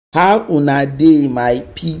How una dey, my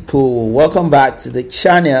people? Welcome back to the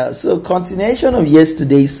channel. So, continuation of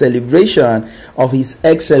yesterday's celebration of His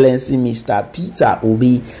Excellency Mr. Peter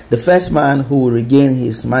Obi, the first man who will regain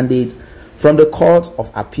his mandate from the Court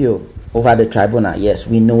of Appeal over the tribunal. Yes,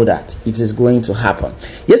 we know that it is going to happen.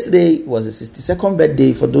 Yesterday was the 62nd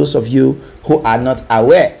birthday for those of you who are not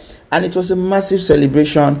aware, and it was a massive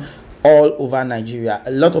celebration all over Nigeria.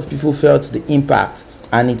 A lot of people felt the impact,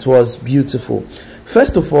 and it was beautiful.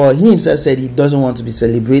 First of all, he himself said he doesn't want to be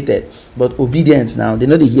celebrated, but obedience now, they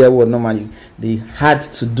know the hear word normally. They had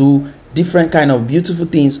to do different kind of beautiful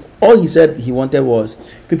things. All he said he wanted was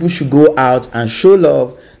people should go out and show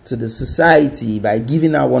love to the society by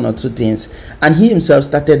giving out one or two things. And he himself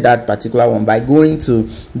started that particular one by going to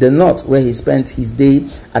the north, where he spent his day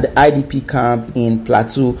at the IDP camp in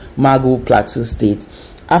Plateau State.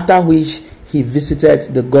 After which he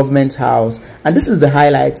visited the government house, and this is the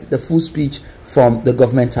highlight, the full speech from the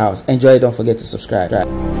government house. Enjoy. Don't forget to subscribe. Happy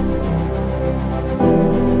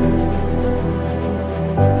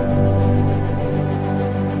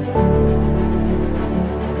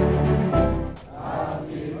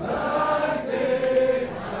birthday,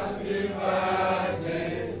 happy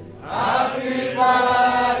birthday, happy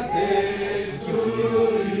birthday to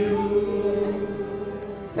you.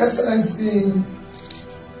 Excellency,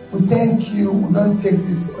 we thank you. We don't take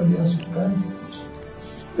this audience for granted.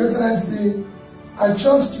 Excellency, I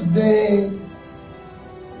chose today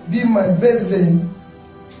be my birthday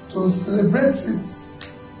to celebrate it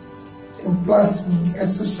in Plateau,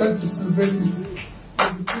 especially to celebrate it with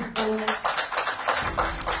the people,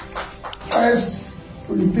 first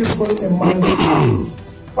with the people in Mali.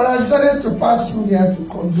 But I decided to pass through here to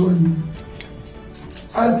condole you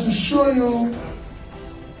and to show you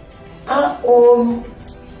our own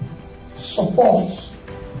support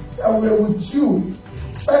that we're with you.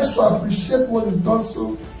 First, to appreciate what you've done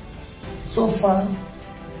so far,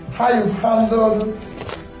 how you've handled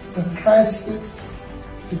the crisis,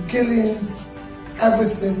 the killings,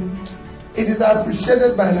 everything. It is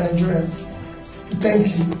appreciated by Nigerians.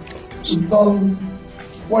 Thank you. You've done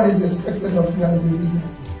what is expected of you as a leader.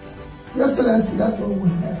 Your Excellency, that's what we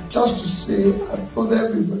have. Just to say, I told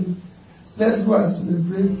everybody, let's go and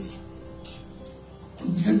celebrate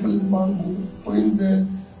with the people in Mango, going there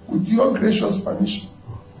with your gracious permission.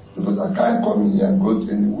 Because I can't come here and go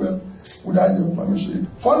to anywhere without your permission.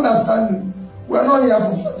 For understanding, we are not here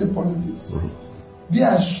for party politics. Be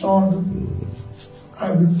assured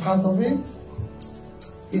I'll be part of it.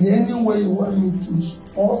 In any way you want me to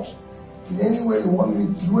support, in any way you want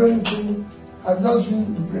me to do anything, I just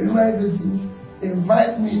need the preliminary reason.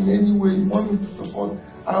 Invite me in any way you want me to support.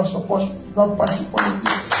 I'll support it, not party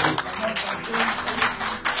politics.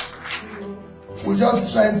 We're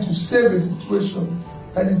just trying to save a situation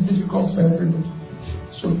that is difficult for everybody.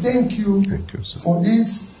 So thank you for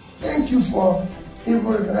this. Thank you for even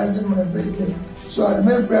recognizing my birthday. So I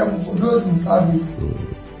remain prayerful for those in service.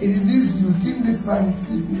 It is this, you think this man is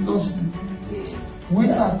sleep, you don't sleep.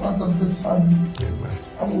 We are part of this family.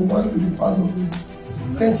 And we want to be part of it.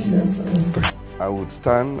 Thank you, Excellency. I would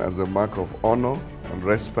stand as a mark of honor and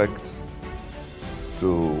respect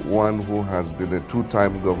to one who has been a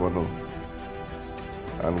two-time governor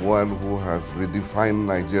and one who has redefined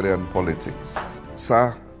Nigerian politics.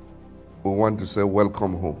 Sir, we want to say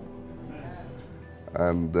welcome home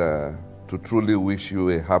and to truly wish you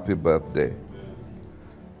a happy birthday.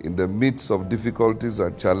 In the midst of difficulties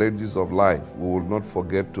and challenges of life, we will not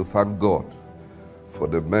forget to thank God for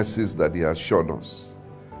the mercies that He has shown us.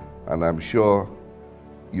 And I'm sure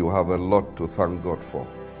you have a lot to thank God for.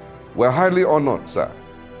 We're highly honored, sir,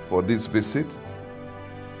 for this visit,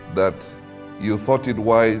 that you thought it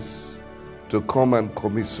wise to come and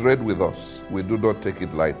commiserate with us. We do not take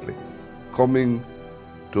it lightly. Coming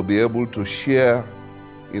to be able to share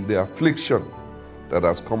in the affliction that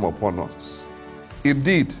has come upon us.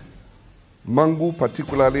 Indeed, Mangu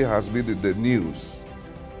particularly has been in the news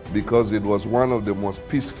because it was one of the most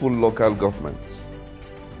peaceful local governments.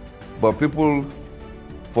 But people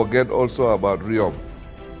forget also about Riom,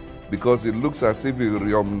 because it looks as if in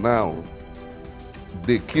Riom now,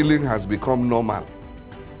 the killing has become normal,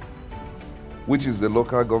 which is the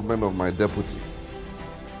local government of my deputy.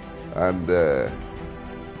 And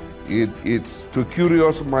it's to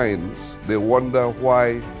curious minds, they wonder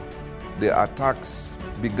why the attacks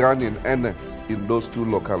began in earnest in those two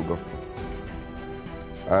local governments.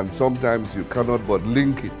 And sometimes you cannot but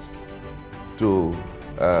link it to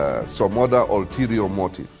some other ulterior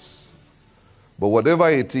motives. But whatever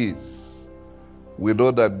it is, we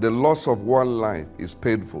know that the loss of one life is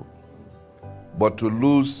painful, but to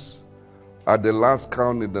lose, at the last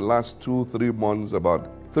count in the last 2-3 months, about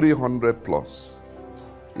 300 plus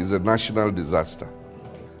is a national disaster.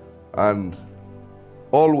 And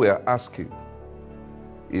all we are asking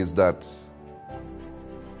is that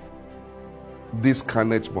this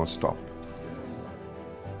carnage must stop.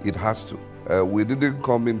 It has to. We didn't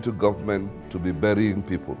come into government to be burying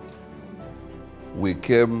people. We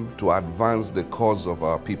came to advance the cause of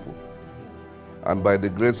our people. And by the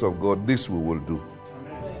grace of God, this we will do.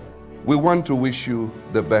 We want to wish you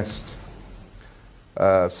the best.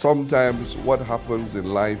 Sometimes what happens in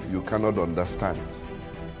life you cannot understand.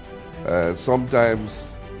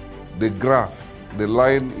 Sometimes the graph, the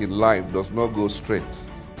line in life does not go straight.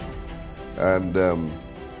 And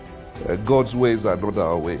God's ways are not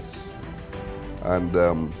our ways.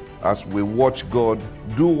 And as we watch God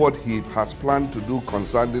do what He has planned to do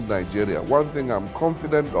concerning Nigeria, one thing I'm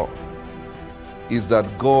confident of is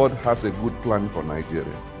that God has a good plan for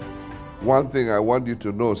Nigeria. One thing I want you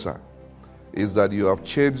to know, sir, is that you have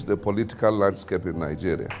changed the political landscape in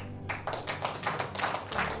Nigeria.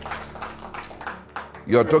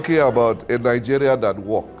 You're talking about a Nigeria that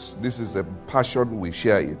works. This is a passion we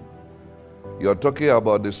share in. You're talking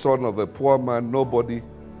about the son of a poor man, nobody,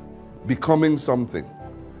 becoming something.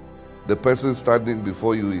 The person standing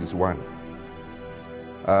before you is one.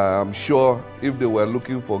 I'm sure if they were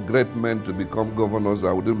looking for great men to become governors,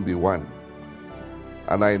 I wouldn't be one.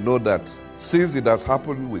 And I know that since it has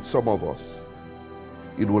happened with some of us,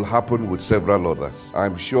 it will happen with several others.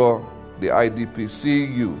 I'm sure the IDP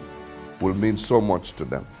seeing you will mean so much to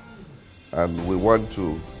them. And we want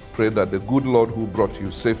to pray that the good Lord who brought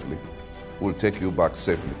you safely will take you back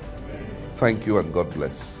safely. Thank you and God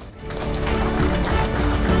bless.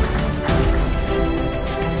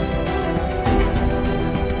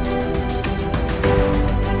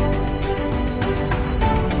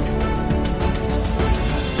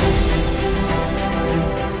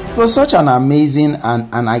 It was such an amazing and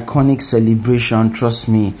an iconic celebration, trust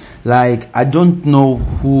me. Like, I don't know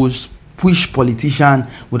which politician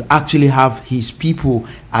would actually have his people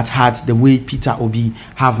at heart the way Peter Obi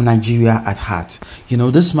have Nigeria at heart. You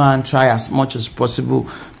know, this man try as much as possible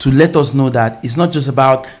to let us know that it's not just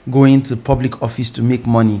about going to public office to make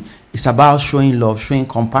money. It's about showing love, showing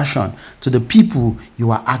compassion to the people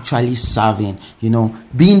you are actually serving, you know,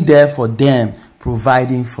 being there for them,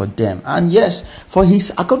 providing for them. And yes, for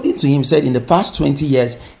his, according to him, said in the past 20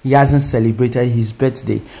 years he hasn't celebrated his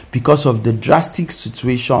birthday because of the drastic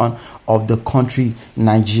situation of the country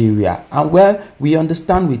Nigeria. And well, we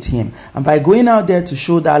understand with him, and by going out there to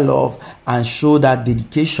show that love and show that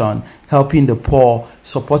dedication, helping the poor,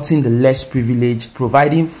 supporting the less privileged,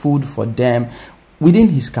 providing food for them within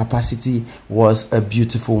his capacity was a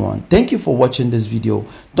beautiful one. Thank you for watching this video.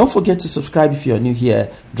 Don't forget to subscribe if you are new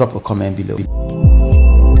here. Drop a comment below.